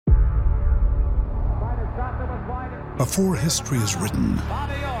Before history is written,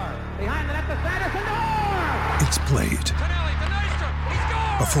 it's played.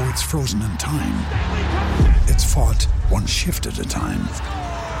 Before it's frozen in time, it's fought one shift at a time.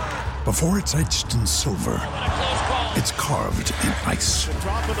 Before it's etched in silver, it's carved in ice.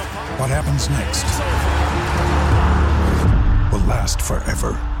 What happens next will last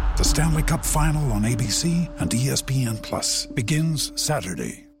forever. The Stanley Cup Final on ABC and ESPN Plus begins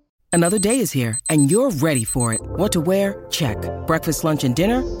Saturday. Another day is here, and you're ready for it. What to wear? Check. Breakfast, lunch, and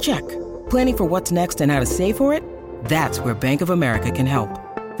dinner? Check. Planning for what's next and how to save for it? That's where Bank of America can help.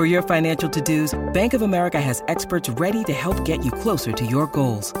 For your financial to-dos, Bank of America has experts ready to help get you closer to your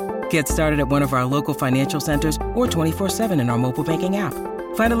goals. Get started at one of our local financial centers or 24/7 in our mobile banking app.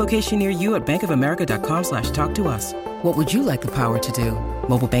 Find a location near you at bankofamerica.com/talktous. What would you like the power to do?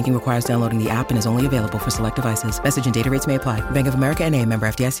 Mobile banking requires downloading the app and is only available for select devices. Message and data rates may apply. Bank of America N.A., member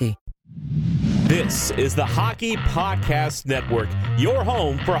FDIC. This is the Hockey Podcast Network, your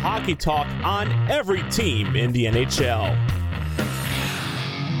home for hockey talk on every team in the NHL.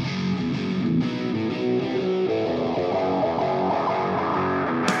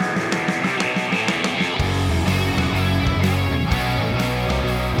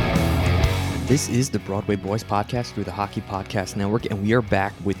 This is the Broadway Boys podcast through the Hockey Podcast Network, and we are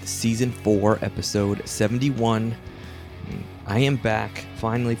back with Season 4, Episode 71. I am back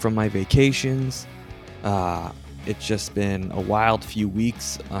finally from my vacations. It's just been a wild few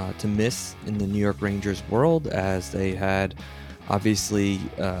weeks to miss in the New York Rangers world, as they had obviously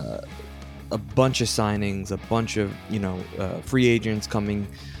a bunch of signings, a bunch of free agents coming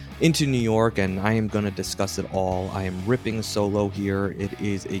into New York, and I am going to discuss it all. I am ripping a solo here. It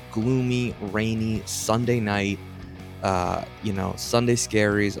is a gloomy, rainy Sunday night. Sunday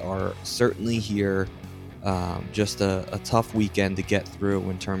scaries are certainly here. Just a tough weekend to get through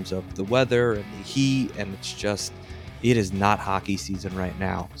in terms of the weather and the heat, and it is not hockey season right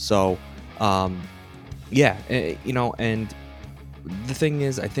now. So, and the thing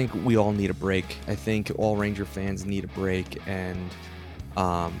is, I think we all need a break. I think all Ranger fans need a break, and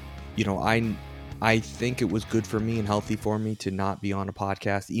I think it was good for me and healthy for me to not be on a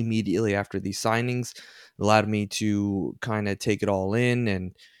podcast immediately after these signings. It allowed me to kind of take it all in,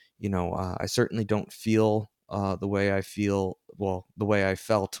 and I certainly don't feel the way I felt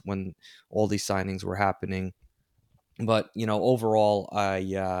when all these signings were happening. But overall,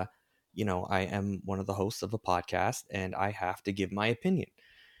 I am one of the hosts of a podcast, and I have to give my opinion.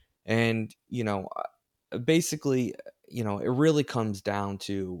 And basically, it really comes down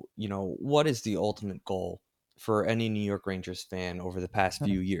to, what is the ultimate goal for any New York Rangers fan over the past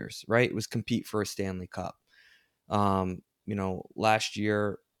few years, right? It was compete for a Stanley Cup. Last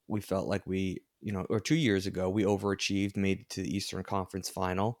year we felt like or 2 years ago, we overachieved, made it to the Eastern Conference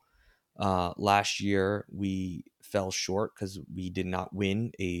Final. Last year we fell short because we did not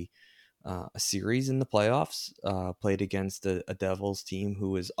win a series in the playoffs, played against a Devils team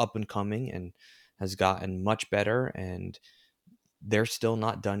who is up and coming and has gotten much better, and they're still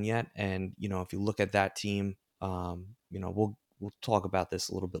not done yet. And if you look at that team, we'll talk about this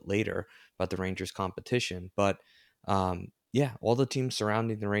a little bit later about the Rangers competition, but all the teams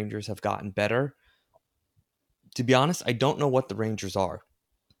surrounding the Rangers have gotten better. To be honest, I don't know what the Rangers are.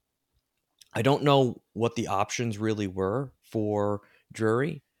 I don't know what the options really were for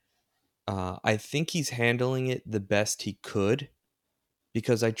Drury. I think he's handling it the best he could,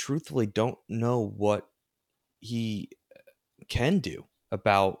 because I truthfully don't know what he can do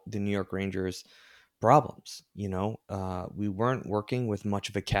about the New York Rangers problems. We weren't working with much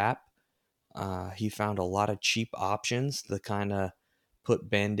of a cap. He found a lot of cheap options to kind of put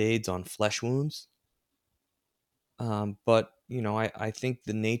Band-Aids on flesh wounds. But I think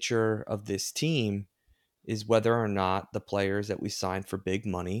the nature of this team is whether or not the players that we signed for big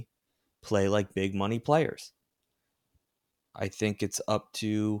money play like big money players. I think it's up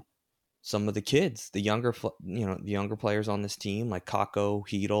to some of the kids, the younger players on this team, like Kakko,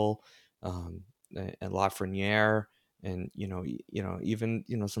 Hedl, and Lafreniere, and even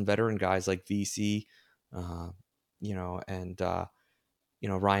some veteran guys like VC, and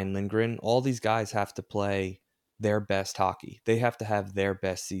Ryan Lindgren. All these guys have to play their best hockey. They have to have their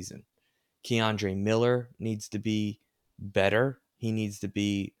best season. Keandre Miller needs to be better. He needs to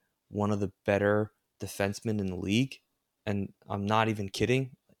be one of the better defensemen in the league. And I'm not even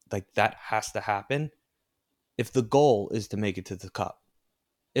kidding. Like, that has to happen if the goal is to make it to the Cup.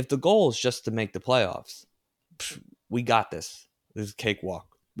 If the goal is just to make the playoffs, we got this. This is a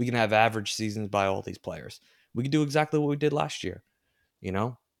cakewalk. We can have average seasons by all these players. We can do exactly what we did last year.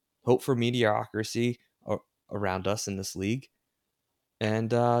 Hope for mediocrity around us in this league,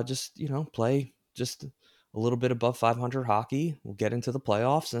 and play just a little bit above 500 hockey. We'll get into the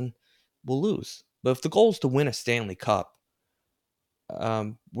playoffs and we'll lose. But if the goal is to win a Stanley Cup,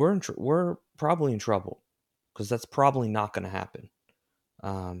 we're probably in trouble, because that's probably not going to happen.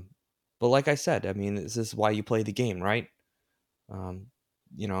 But like I said, I mean, this is why you play the game, right? And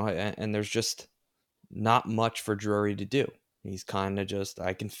there's just not much for Drury to do. He's kind of just,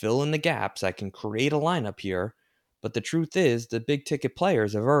 I can fill in the gaps, I can create a lineup here, but the truth is, the big ticket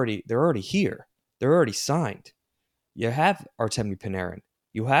players they're already here. They're already signed. You have Artemi Panarin,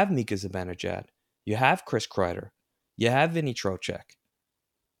 you have Mika Zibanejad, you have Chris Kreider, you have Vinny Trocheck.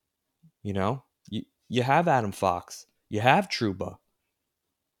 You have Adam Fox, you have Trouba,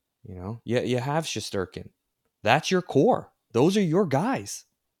 you have Shesterkin. That's your core. Those are your guys.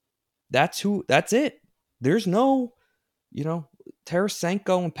 That's it. There's no,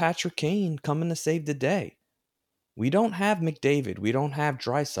 Tarasenko and Patrick Kane coming to save the day. We don't have McDavid. We don't have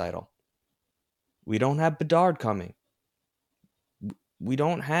Draisaitl. We don't have Bedard coming. We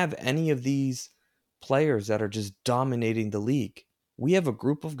don't have any of these players that are just dominating the league. We have a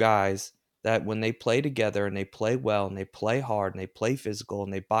group of guys that when they play together and they play well and they play hard and they play physical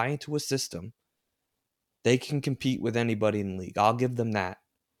and they buy into a system, they can compete with anybody in the league. I'll give them that.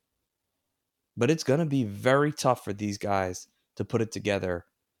 But it's going to be very tough for these guys to put it together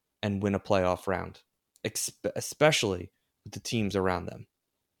and win a playoff round, especially with the teams around them.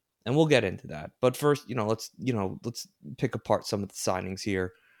 And we'll get into that. But first, let's pick apart some of the signings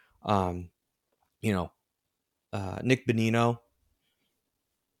here. Nick Bonino,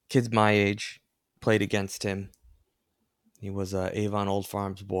 kid's my age, played against him. He was Avon Old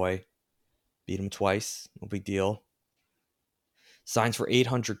Farms boy. Beat him twice, no big deal. Signs for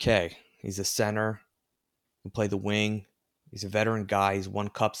 $800K. He's a center. He can play the wing. He's a veteran guy. He's won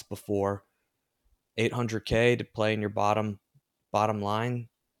cups before. $800K to play in your bottom line.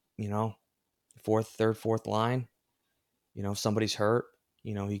 Fourth line. If somebody's hurt,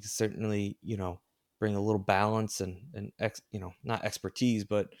 he can certainly, bring a little balance and not expertise,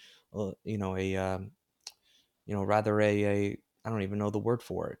 but rather a I don't even know the word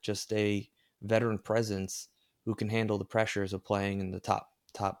for it, just a veteran presence who can handle the pressures of playing in the top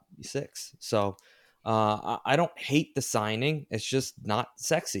six. So I don't hate the signing. It's just not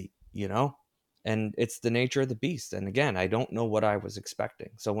sexy, and it's the nature of the beast. And again, I don't know what I was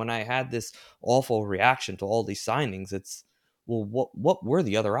expecting. So when I had this awful reaction to all these signings, it's, well, what were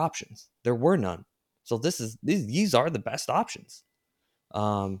the other options? There were none. So these are the best options.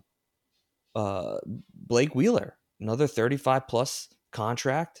 Blake Wheeler, another 35 plus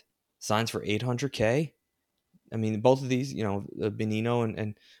contract, signs for $800K. I mean, both of these, Bonino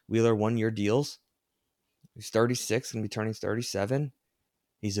and Wheeler 1-year deals. He's 36, going to be turning 37.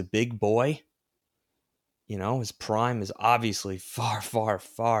 He's a big boy. His prime is obviously far, far,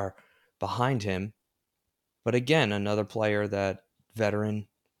 far behind him. But again, another player that veteran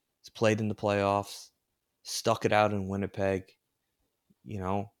has played in the playoffs, stuck it out in Winnipeg,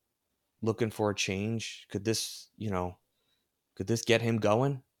 looking for a change. Could this get him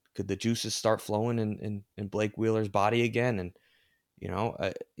going? Could the juices start flowing in Blake Wheeler's body again? And,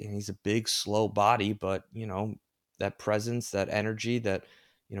 he's a big, slow body, but, that presence, that energy that,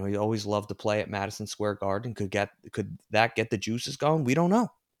 he always loved to play at Madison Square Garden. Could that get the juices going? We don't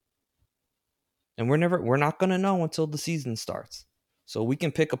know. And we're not going to know until the season starts. So we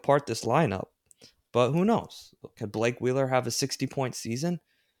can pick apart this lineup, but who knows? Could Blake Wheeler have a 60-point season?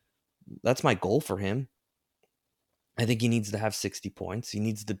 That's my goal for him. I think he needs to have 60 points. He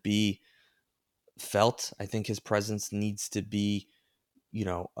needs to be felt. I think his presence needs to be,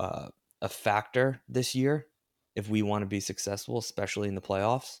 a factor this year if we want to be successful, especially in the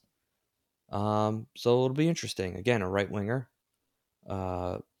playoffs. So it'll be interesting. Again, a right winger,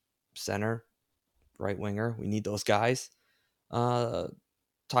 center, right winger. We need those guys. Tyler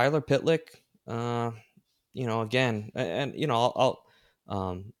Pitlick, again, and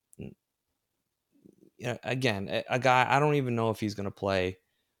again, a guy, I don't even know if he's going to play,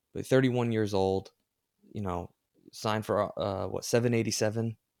 but 31 years old, signed for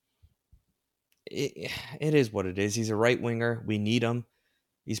 $787. It is what it is. He's a right winger. We need him.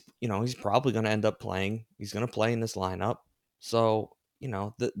 He's probably going to end up playing. He's going to play in this lineup. So,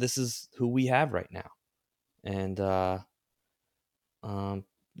 this is who we have right now. And, I don't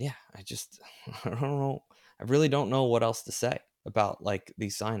know. I really don't know what else to say about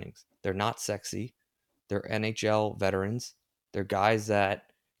these signings. They're not sexy. They're NHL veterans. They're guys that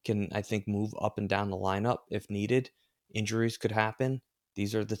can, I think, move up and down the lineup if needed. Injuries could happen.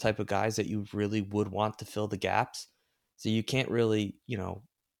 These are the type of guys that you really would want to fill the gaps. So you can't really,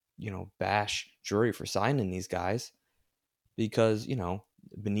 bash Drury for signing these guys because,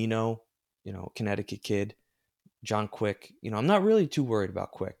 Bonino, Connecticut kid, John Quick, I'm not really too worried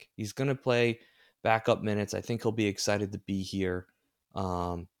about Quick. He's going to play backup minutes. I think he'll be excited to be here.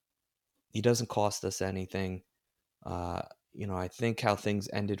 He doesn't cost us anything. I think how things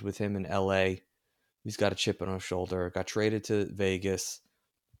ended with him in LA, he's got a chip on his shoulder, got traded to Vegas.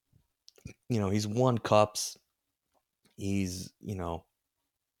 He's won cups. He's,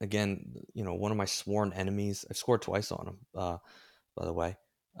 again, one of my sworn enemies. I've scored twice on him, by the way.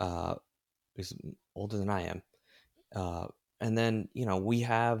 He's older than I am. And then, we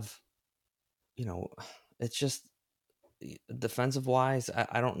have, it's just defensive wise,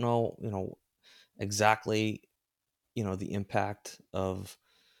 I don't know, exactly, the impact of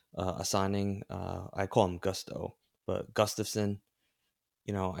assigning, I call him Gusto, but Gustafson,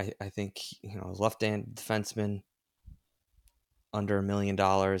 I think, left-hand defenseman under $1 million.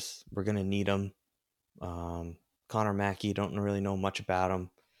 We're going to need him. Connor Mackey, don't really know much about him.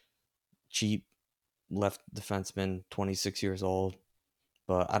 Cheap left defenseman, 26 years old.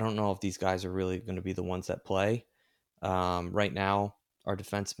 But I don't know if these guys are really going to be the ones that play. Right now, our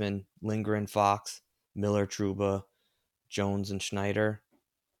defensemen, Lindgren, Fox, Miller, Trouba, Jones, and Schneider.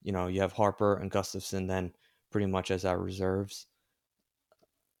 You have Harper and Gustafson then pretty much as our reserves.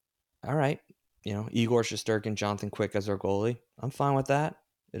 All right. Igor Shesterkin, Jonathan Quick as our goalie. I'm fine with that.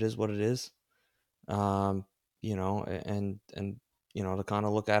 It is what it is. And to kind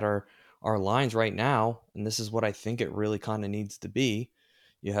of look at our lines right now, and this is what I think it really kind of needs to be.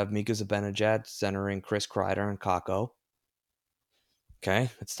 You have Mika Zibanejad centering Chris Kreider and Kakko. Okay,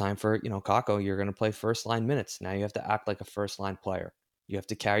 it's time for, Kakko, you're going to play first line minutes. Now you have to act like a first line player. You have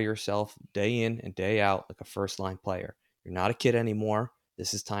to carry yourself day in and day out like a first line player. You're not a kid anymore.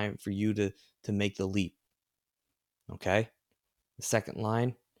 This is time for you to make the leap. Okay? The second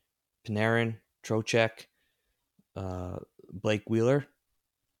line, Panarin, Trocheck, Blake Wheeler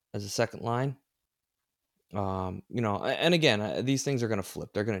as a second line. And again, these things are going to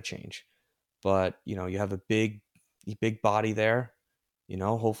flip. They're going to change. But, you have a big body there,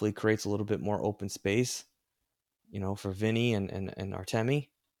 hopefully creates a little bit more open space, for Vinny and Artemi.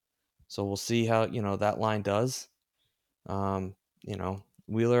 So we'll see how, that line does.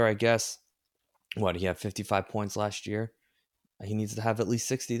 Wheeler, I guess, he had 55 points last year. He needs to have at least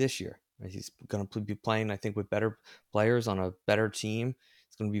 60 this year. He's going to be playing, I think, with better players on a better team.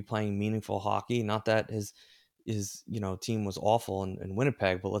 He's going to be playing meaningful hockey. Not that his team was awful in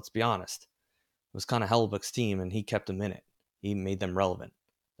Winnipeg, but let's be honest. It was kind of Hellebuck's team, and he kept them in it. He made them relevant.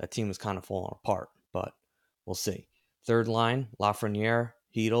 That team was kind of falling apart, but we'll see. Third line, Lafreniere,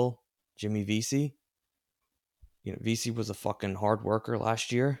 Hedl, Jimmy Vesey. Vesey was a fucking hard worker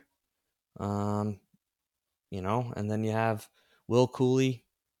last year. And then you have Will Cooley,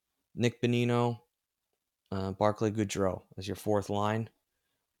 Nick Bonino, Barclay Goodrow as your fourth line.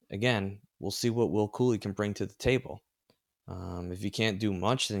 Again, we'll see what Will Cooley can bring to the table. If you can't do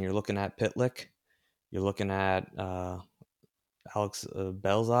much, then you're looking at Pitlick. You're looking at Alex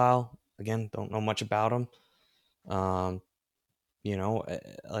Belzile. Again, don't know much about him.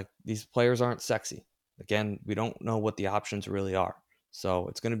 Like these players aren't sexy. Again, we don't know what the options really are. So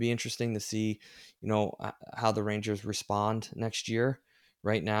it's going to be interesting to see, how the Rangers respond next year.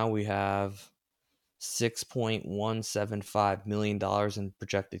 Right now we have $6.175 million in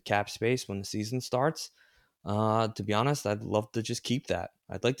projected cap space when the season starts. To be honest, I'd love to just keep that.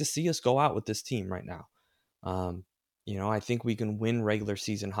 I'd like to see us go out with this team right now. I think we can win regular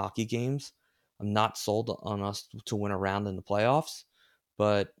season hockey games. I'm not sold on us to win a round in the playoffs,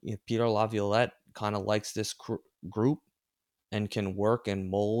 but Peter Laviolette kind of likes this group and can work and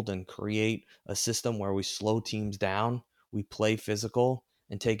mold and create a system where we slow teams down, we play physical,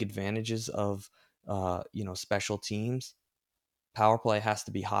 and take advantages of special teams. Power play has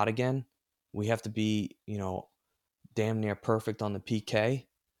to be hot again. We have to be damn near perfect on the PK,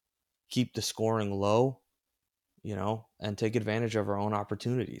 keep the scoring low, and take advantage of our own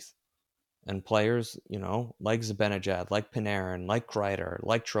opportunities. And players, like Zibanejad, like Panarin, like Kreider,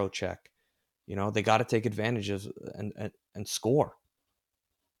 like Trocheck, they got to take advantage of and score.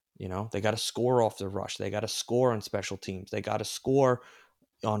 They got to score off the rush. They got to score on special teams. They got to score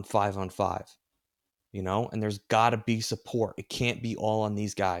on 5-on-5. And there's got to be support. It can't be all on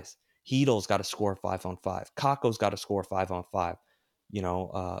these guys. Hedl's got to score 5-on-5. Kakko's got to score 5-on-5.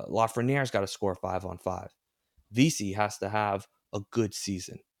 Lafreniere's got to score 5-on-5. Vesey has to have a good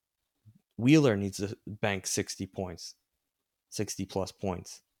season. Wheeler needs to bank 60 points, 60 plus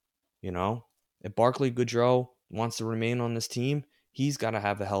points. If Barclay Goodrow wants to remain on this team, he's got to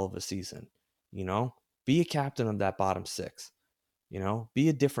have a hell of a season. Be a captain of that bottom six. Be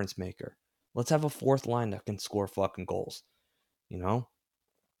a difference maker. Let's have a fourth line that can score fucking goals.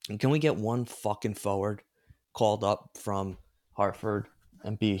 And can we get one fucking forward called up from Hartford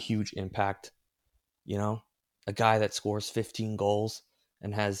and be a huge impact. A guy that scores 15 goals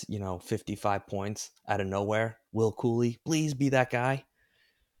and has 55 points out of nowhere. Will Cooley, please be that guy.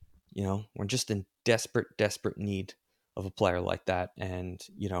 We're just in desperate need of a player like that, and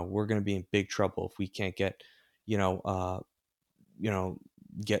we're going to be in big trouble if we can't get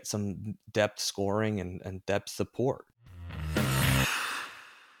get some depth scoring and depth support.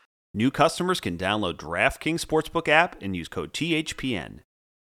 New customers can download DraftKings Sportsbook app and use code THPN.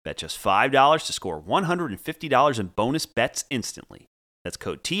 Bet just $5 to score $150 in bonus bets instantly. That's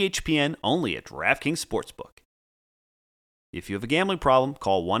code THPN only at DraftKings Sportsbook. If you have a gambling problem,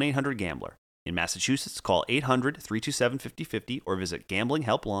 call 1-800-GAMBLER. In Massachusetts, call 800-327-5050 or visit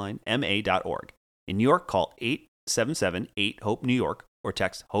gamblinghelplinema.org. In New York, call 877-8-HOPE-NEW YORK or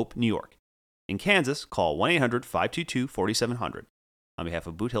text HOPE New York. In Kansas, call 1-800-522-4700 on behalf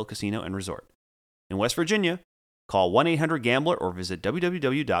of Boot Hill Casino and Resort. In West Virginia, call 1-800-GAMBLER or visit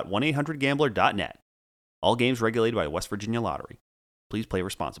www.1800gambler.net. All games regulated by West Virginia Lottery. Please play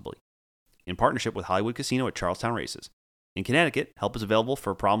responsibly. In partnership with Hollywood Casino at Charlestown Races. In Connecticut, help is available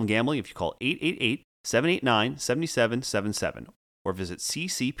for problem gambling if you call 888-789-7777 or visit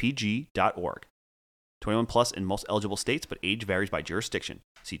ccpg.org. 21 plus in most eligible states, but age varies by jurisdiction.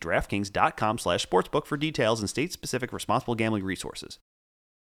 See DraftKings.com/sportsbook for details and state-specific responsible gambling resources.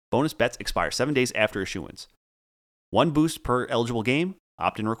 Bonus bets expire 7 days after issuance. 1 boost per eligible game,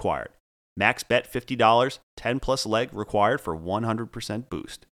 opt-in required. Max bet $50, 10 plus leg required for 100%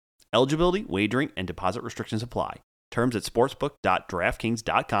 boost. Eligibility, wagering, and deposit restrictions apply. Terms at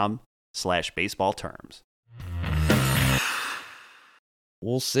sportsbook.draftkings.com/baseball terms.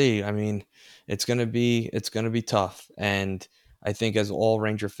 We'll see. I mean, it's gonna be tough, and I think as all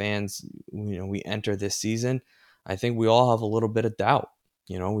Ranger fans, we enter this season, I think we all have a little bit of doubt.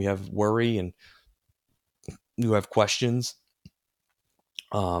 We have worry and you have questions.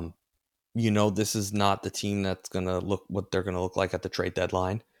 This is not the team that's gonna look what they're gonna look like at the trade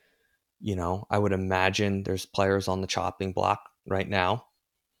deadline. I would imagine there's players on the chopping block right now.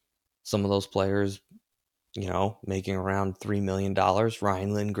 Some of those players, making around $3 million.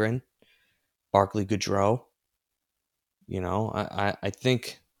 Ryan Lindgren, Barclay Goodrow. I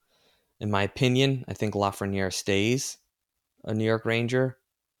think, in my opinion, I think Lafreniere stays a New York Ranger.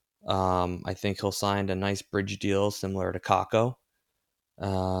 I think he'll sign a nice bridge deal similar to Kakko.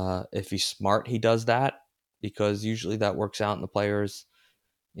 If he's smart, he does that because usually that works out in the players,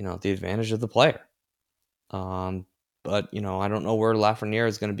 the advantage of the player. But, I don't know where Lafreniere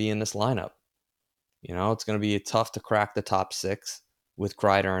is going to be in this lineup. It's going to be tough to crack the top 6 with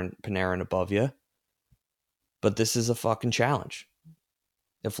Kreider and Panarin above you. But this is a fucking challenge.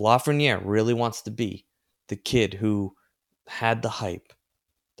 If Lafreniere really wants to be the kid who had the hype,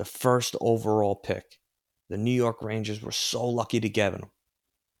 the first overall pick, the New York Rangers were so lucky to get him.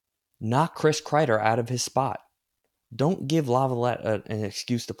 Knock Chris Kreider out of his spot. Don't give Lavalette an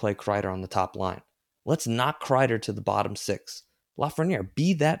excuse to play Kreider on the top line. Let's knock Kreider to the bottom 6. Lafreniere,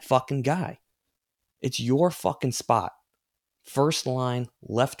 be that fucking guy. It's your fucking spot. First line,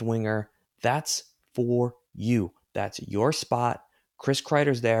 left winger, that's for you. That's your spot. Chris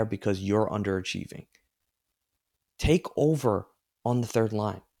Kreider's there because you're underachieving. Take over on the third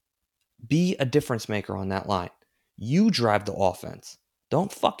line. Be a difference maker on that line. You drive the offense.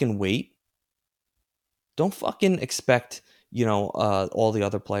 Don't fucking wait. Don't fucking expect, all the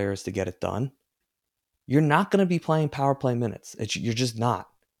other players to get it done. You're not going to be playing power play minutes. You're just not.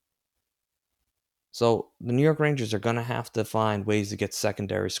 So the New York Rangers are going to have to find ways to get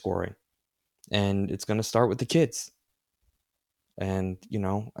secondary scoring. And it's going to start with the kids. And,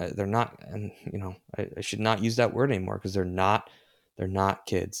 they're not, and, I should not use that word anymore because they're not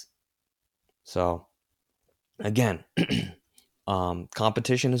kids. So, again,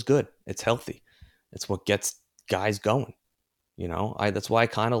 competition is good. It's healthy. It's what gets guys going. That's why I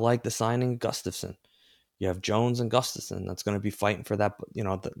kind of like the signing of Gustafsson. You have Jones and Gustafsson that's going to be fighting for that,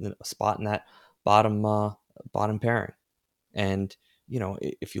 the spot in that bottom pairing. And,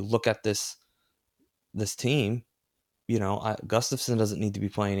 if you look at this team, Gustafsson doesn't need to be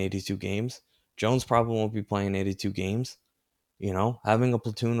playing 82 games. Jones probably won't be playing 82 games. Having a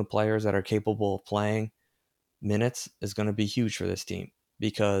platoon of players that are capable of playing minutes is going to be huge for this team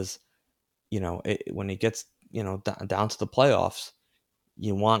because, when it gets, down to the playoffs,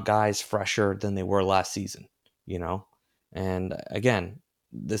 you want guys fresher than they were last season, And again,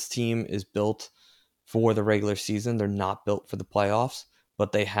 this team is built for the regular season. They're not built for the playoffs,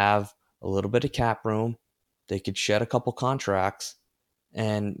 but they have a little bit of cap room. They could shed a couple contracts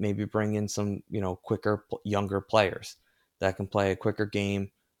and maybe bring in some, quicker, younger players that can play a quicker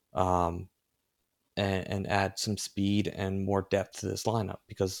game, and add some speed and more depth to this lineup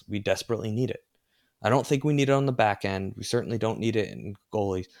because we desperately need it. I don't think we need it on the back end. We certainly don't need it in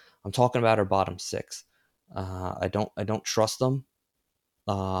goalies. I'm talking about our bottom six. I don't trust them.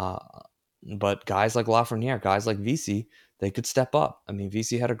 Uh, but guys like Lafreniere, guys like VC, they could step up. I mean,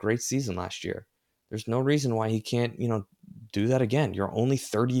 VC had a great season last year. There's no reason why he can't, do that again. You're only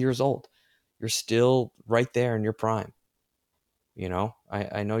 30 years old. You're still right there in your prime.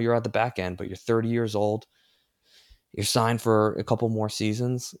 I know you're at the back end, but you're 30 years old. You're signed for a couple more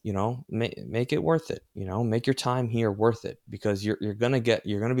seasons, make it worth it, make your time here worth it because you're going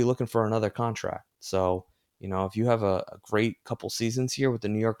to be looking for another contract. So, if you have a great couple seasons here with the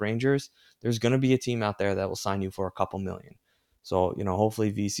New York Rangers, there's going to be a team out there that will sign you for a couple million. So,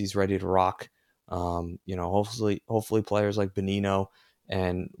 hopefully VC's ready to rock. Hopefully players like Bonino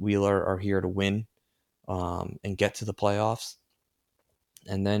and Wheeler are here to win, and get to the playoffs.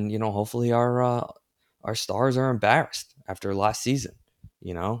 And then, hopefully our stars are embarrassed after last season.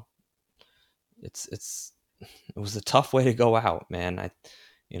 It was a tough way to go out, man.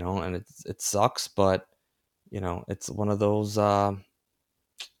 And it sucks, but it's one of those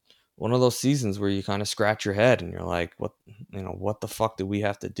seasons where you kind of scratch your head and you're like, what the fuck do we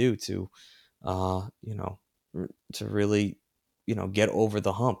have to do to to really get over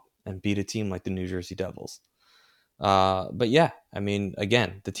the hump and beat a team like the New Jersey Devils. But yeah, I mean,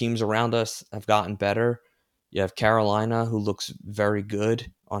 again, the teams around us have gotten better. You have Carolina, who looks very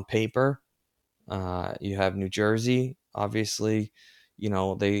good on paper. You have New Jersey, obviously.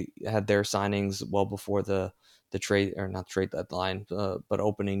 They had their signings well before the trade, or not trade deadline, but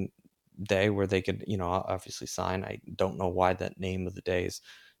opening day where they could, obviously sign. I don't know why that name of the day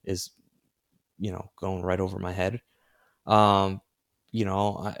is going right over my head.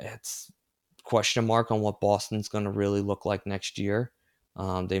 It's question mark on what Boston's going to really look like next year.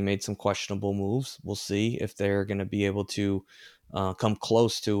 They made some questionable moves. We'll see if they're going to be able to come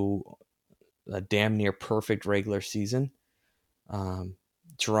close to a damn near perfect regular season.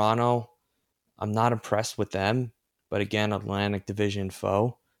 Toronto, I'm not impressed with them, but again, Atlantic Division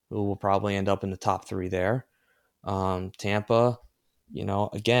foe who will probably end up in the top 3 there. Tampa,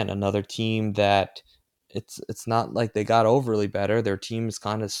 again, another team that it's not like they got overly better. Their team is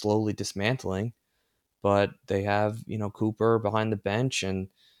kind of slowly dismantling, but they have, Cooper behind the bench, and,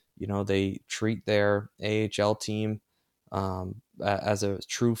 they treat their AHL team as a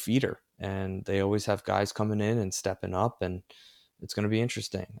true feeder, and they always have guys coming in and stepping up, and it's going to be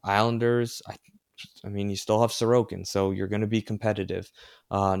interesting. Islanders, I mean, you still have Sorokin, so you're going to be competitive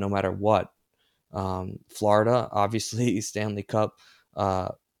no matter what. Florida, obviously, Stanley Cup,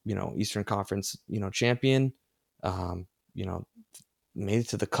 Eastern Conference, champion, made it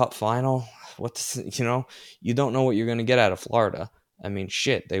to the Cup final. You don't know what you're going to get out of Florida. I mean,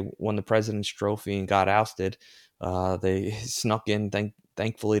 shit, they won the President's Trophy and got ousted. They snuck in,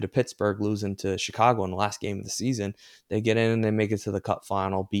 thankfully, to Pittsburgh, losing to Chicago in the last game of the season. They get in and they make it to the Cup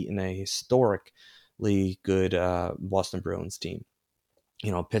final, beating a historically good Boston Bruins team.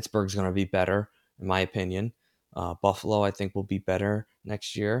 Pittsburgh's going to be better, in my opinion. Buffalo, I think, will be better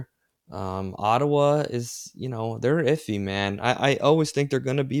next year. Ottawa is, they're iffy, man. I always think they're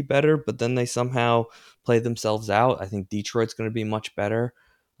going to be better, but then they somehow play themselves out. I think Detroit's going to be much better.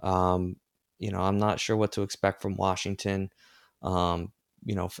 I'm not sure what to expect from Washington. I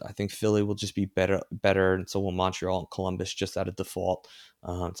think Philly will just be better, and so will Montreal and Columbus just out of default.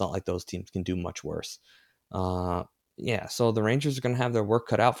 It's not like those teams can do much worse. Yeah, so the Rangers are going to have their work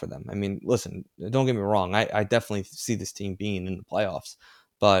cut out for them. I mean, listen, don't get me wrong. I definitely see this team being in the playoffs.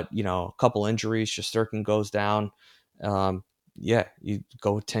 But, a couple injuries, Shesterkin goes down. You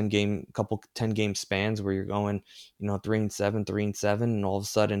go 10 game spans where you're going, 3-7, 3-7, and all of a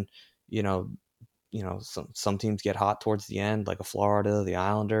sudden, some teams get hot towards the end, like a Florida, the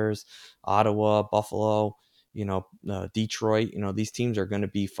Islanders, Ottawa, Buffalo, Detroit. These teams are going to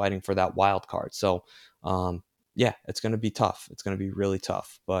be fighting for that wild card. So, yeah, it's going to be tough. It's going to be really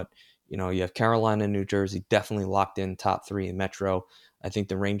tough. But, you have Carolina and New Jersey definitely locked in top 3 in Metro. I think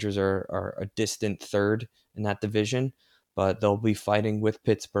the Rangers are a distant third in that division, but they'll be fighting with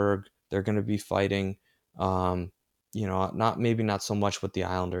Pittsburgh. They're going to be fighting, not so much with the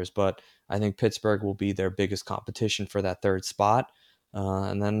Islanders, but I think Pittsburgh will be their biggest competition for that third spot.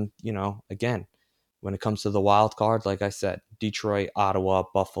 And then, again, when it comes to the wild card, like I said, Detroit, Ottawa,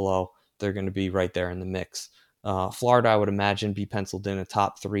 Buffalo, they're going to be right there in the mix. Florida, I would imagine, be penciled in a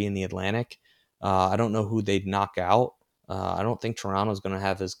top 3 in the Atlantic. I don't know who they'd knock out. I don't think Toronto's going to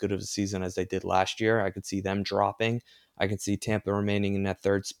have as good of a season as they did last year. I could see them dropping. I could see Tampa remaining in that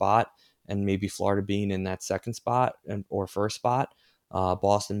third spot and maybe Florida being in that second spot or first spot.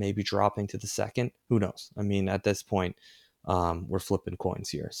 Boston maybe dropping to the second. Who knows? I mean, at this point, we're flipping coins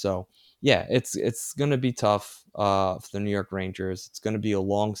here. So yeah, it's going to be tough for the New York Rangers. It's going to be a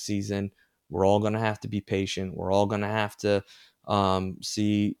long season. We're all going to have to be patient. We're all going to have to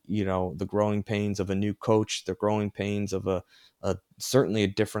see, the growing pains of a new coach, the growing pains of a certainly a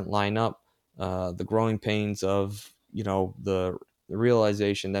different lineup, the growing pains of, the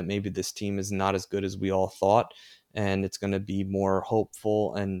realization that maybe this team is not as good as we all thought. And it's going to be more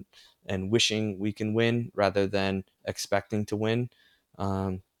hopeful and wishing we can win rather than expecting to win.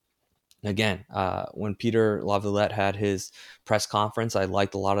 Again, when Peter Laviolette had his press conference, I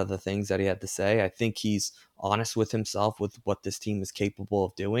liked a lot of the things that he had to say. I think he's honest with himself with what this team is capable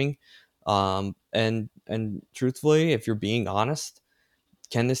of doing. And truthfully, if you're being honest,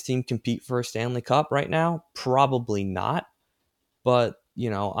 can this team compete for a Stanley Cup right now? Probably not. But,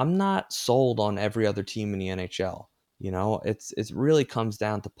 I'm not sold on every other team in the NHL. It really comes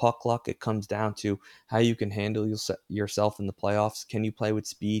down to puck luck. It comes down to how you can handle yourself in the playoffs. Can you play with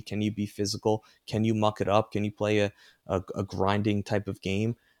speed? Can you be physical? Can you muck it up? Can you play a grinding type of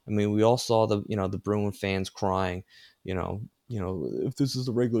game? I mean, we all saw the Bruin fans crying, if this is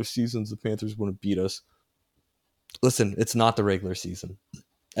the regular season, the Panthers wouldn't beat us. Listen, it's not the regular season.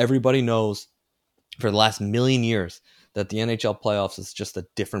 Everybody knows for the last million years that the NHL playoffs is just a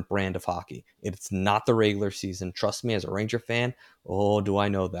different brand of hockey. It's not the regular season. Trust me, as a Ranger fan, do I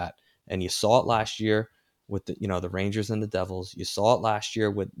know that. And you saw it last year with the Rangers and the Devils. You saw it last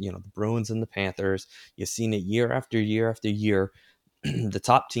year with, the Bruins and the Panthers. You've seen it year after year after year. The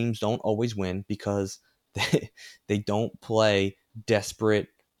top teams don't always win because they don't play desperate,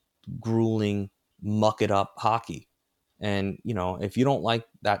 grueling, muck it up hockey. And, if you don't like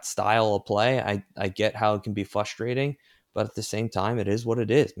that style of play, I get how it can be frustrating. But at the same time, it is what it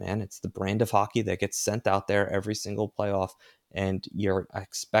is, man. It's the brand of hockey that gets sent out there every single playoff. And you're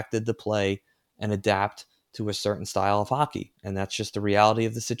expected to play and adapt to a certain style of hockey. And that's just the reality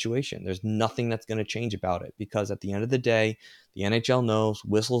of the situation. There's nothing that's going to change about it. Because at the end of the day, the NHL knows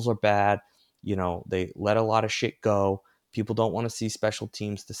whistles are bad. They let a lot of shit go. People don't want to see special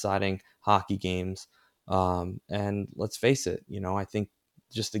teams deciding hockey games. And let's face it, I think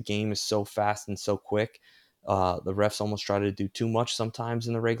just the game is so fast and so quick. The refs almost try to do too much sometimes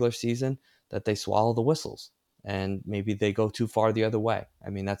in the regular season that they swallow the whistles and maybe they go too far the other way. I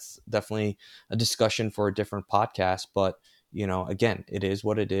mean, that's definitely a discussion for a different podcast, but again, it is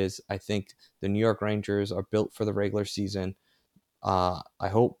what it is. I think the New York Rangers are built for the regular season. I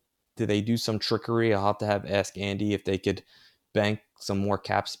hope that they do some trickery. I'll have to ask Andy if they could bank some more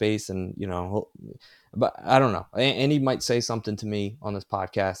cap space and, but I don't know. Andy might say something to me on this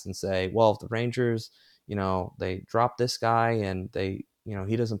podcast and say, well, if the Rangers, they drop this guy and they,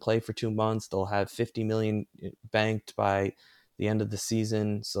 he doesn't play for 2 months, they'll have $50 million banked by the end of the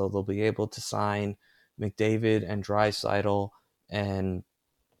season. So they'll be able to sign McDavid and Draisaitl and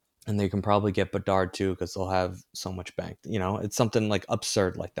they can probably get Bedard too, because they'll have so much banked. It's something like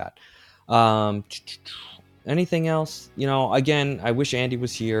absurd like that. Anything else? Again, I wish Andy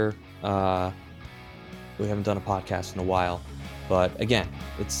was here. We haven't done a podcast in a while, but again,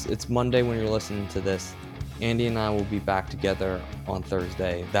 it's Monday when you're listening to this. Andy and I will be back together on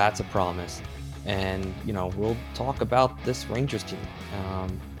Thursday. That's a promise. And, we'll talk about this Rangers team.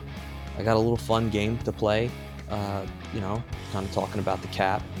 I got a little fun game to play, kind of talking about the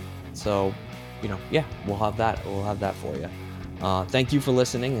cap. So, yeah, we'll have that. We'll have that for you. Thank you for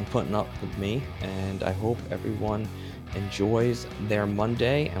listening and putting up with me. And I hope everyone enjoys their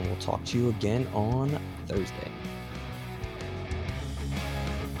Monday, and we'll talk to you again on Thursday.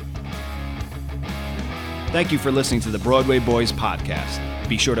 Thank you for listening to the Broadway Boys podcast.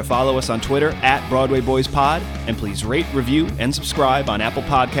 Be sure to follow us on Twitter at Broadway Boys Pod, and please rate, review, and subscribe on Apple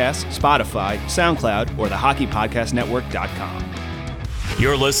Podcasts, Spotify, SoundCloud, or thehockeypodcastnetwork.com.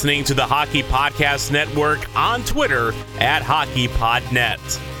 You're listening to the Hockey Podcast Network on Twitter at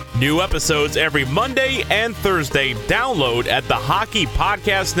HockeyPodNet. New episodes every Monday and Thursday. Download at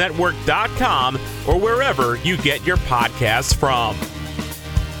thehockeypodcastnetwork.com or wherever you get your podcasts from.